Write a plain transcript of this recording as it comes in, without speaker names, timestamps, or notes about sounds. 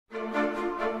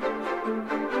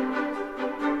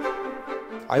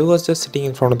I was just sitting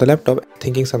in front of the laptop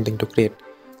thinking something to create.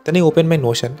 Then I opened my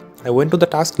Notion, I went to the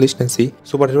task list and see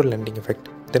superhero landing effect.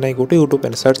 Then I go to YouTube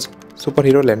and search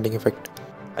superhero landing effect.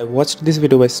 I watched this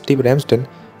video by Steve Ramsden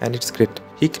and it's great.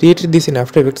 He created this in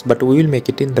After Effects, but we will make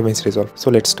it in Davinci Resolve. So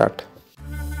let's start.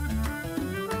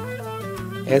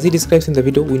 As he describes in the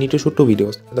video, we need to shoot two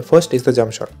videos. The first is the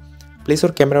jump shot. Place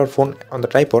your camera or phone on the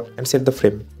tripod and set the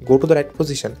frame. Go to the right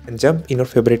position and jump in your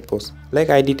favorite pose, like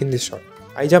I did in this shot.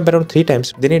 I jump around 3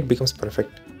 times, then it becomes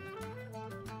perfect.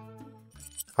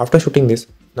 After shooting this,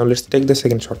 now let's take the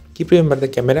second shot. Keep remember the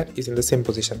camera is in the same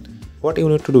position. What you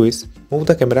need to do is move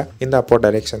the camera in the upward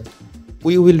direction.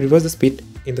 We will reverse the speed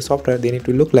in the software, then it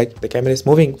will look like the camera is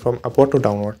moving from upward to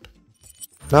downward.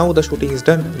 Now the shooting is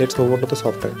done, let's move on to the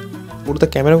software. Put the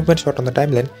camera movement shot on the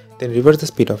timeline, then reverse the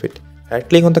speed of it. Right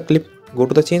click on the clip, go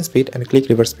to the change speed and click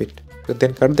reverse speed.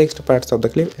 Then cut the extra parts of the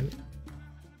clip and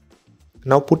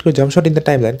now put your jump shot in the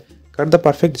timeline, cut the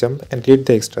perfect jump and delete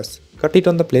the extras. Cut it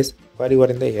on the place where you are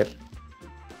in the air.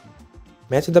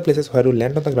 Match the places where you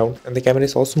land on the ground and the camera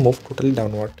is also moved totally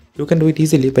downward. You can do it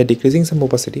easily by decreasing some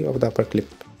opacity of the upper clip.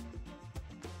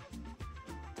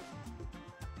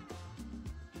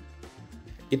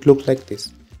 It looks like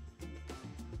this.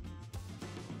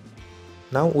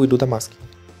 Now we do the masking.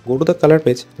 Go to the color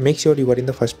page, make sure you are in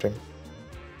the first frame.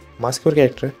 Mask your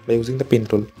character by using the pin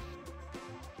tool.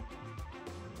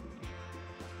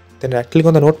 Then right click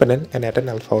on the node panel and add an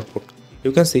alpha output.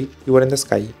 You can see you are in the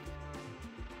sky.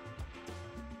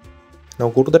 Now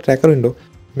go to the tracker window,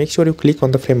 make sure you click on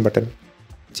the frame button.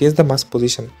 Change the mask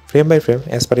position frame by frame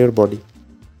as per your body.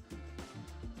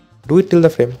 Do it till the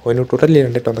frame when you totally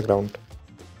land it on the ground.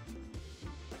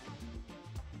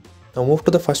 Now move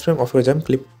to the first frame of your jump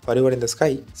clip where you are in the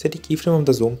sky, set a keyframe of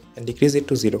the zoom and decrease it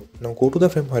to 0. Now go to the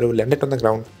frame where you landed on the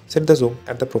ground, set the zoom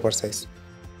at the proper size.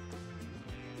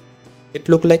 It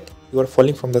looks like you are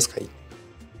falling from the sky.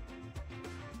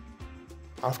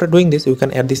 After doing this, you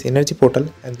can add this energy portal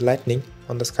and lightning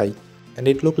on the sky and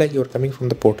it looks like you are coming from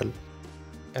the portal.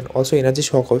 And also energy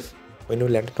shockwave when you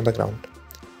landed on the ground.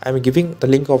 I am giving the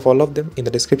link of all of them in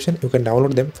the description, you can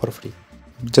download them for free.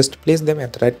 Just place them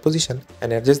at the right position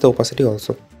and adjust the opacity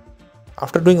also.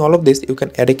 After doing all of this, you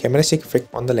can add a camera shake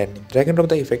effect on the landing. Drag and drop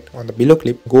the effect on the below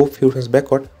clip, go few frames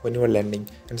backward when you are landing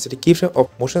and set a keyframe of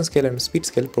motion scale and speed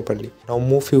scale properly. Now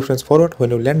move few frames forward when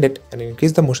you landed and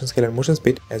increase the motion scale and motion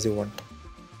speed as you want.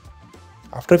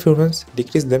 After a few frames,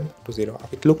 decrease them to 0.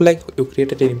 It looks like you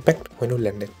created an impact when you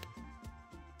landed.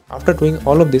 After doing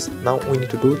all of this, now we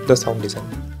need to do the sound design.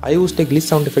 I used a glitch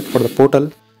sound effect for the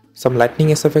portal, some lightning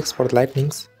SFX for the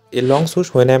lightnings, a long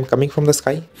swoosh when I am coming from the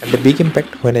sky and a big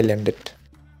impact when I landed.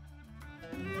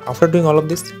 After doing all of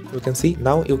this, you can see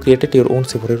now you created your own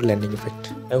superhero landing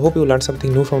effect. I hope you learned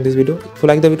something new from this video. If you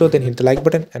like the video, then hit the like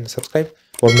button and subscribe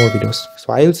for more videos.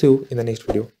 So I will see you in the next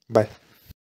video. Bye.